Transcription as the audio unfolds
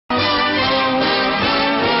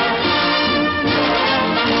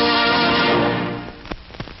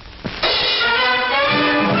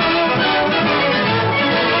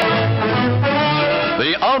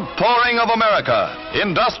Outpouring of America,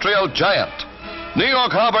 industrial giant. New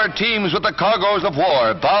York Harbor teems with the cargoes of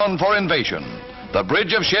war bound for invasion. The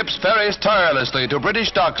bridge of ships ferries tirelessly to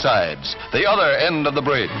British docksides, the other end of the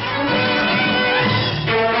bridge.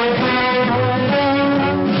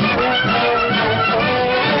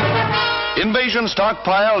 Invasion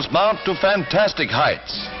stockpiles mount to fantastic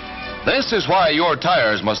heights. This is why your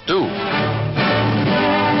tires must do.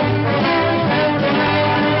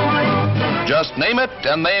 Just name it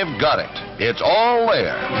and they've got it. It's all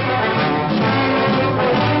there.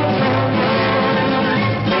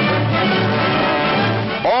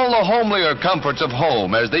 All the homelier comforts of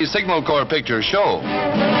home, as these Signal Corps pictures show.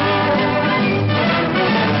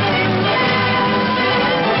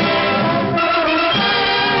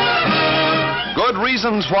 Good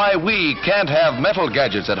reasons why we can't have metal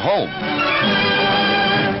gadgets at home.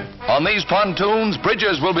 On these pontoons,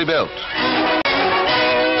 bridges will be built.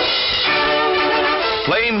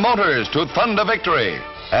 Plain motors to thunder victory,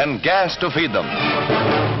 and gas to feed them.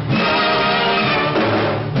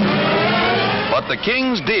 But the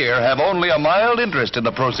king's deer have only a mild interest in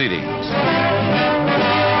the proceedings.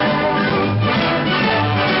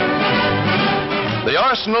 The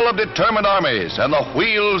arsenal of determined armies and the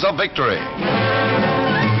wheels of victory.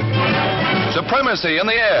 Supremacy in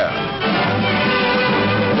the air.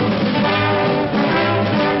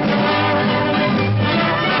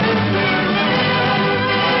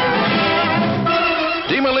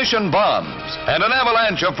 Demolition bombs and an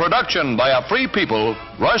avalanche of production by a free people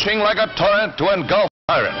rushing like a torrent to engulf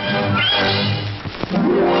tyrant.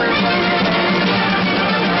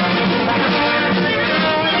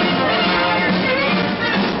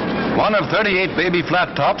 One of 38 baby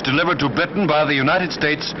flat tops delivered to Britain by the United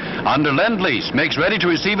States under Lend-Lease makes ready to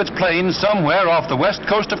receive its planes somewhere off the west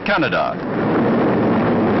coast of Canada.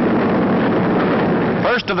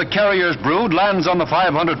 First of the carrier's brood lands on the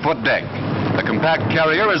 500-foot deck. The compact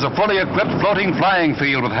carrier is a fully equipped floating flying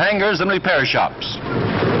field with hangars and repair shops.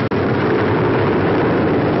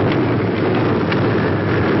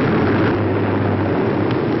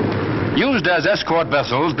 Used as escort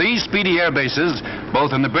vessels, these speedy air bases,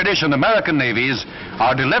 both in the British and American navies,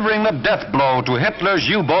 are delivering the death blow to Hitler's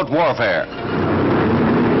U-boat warfare.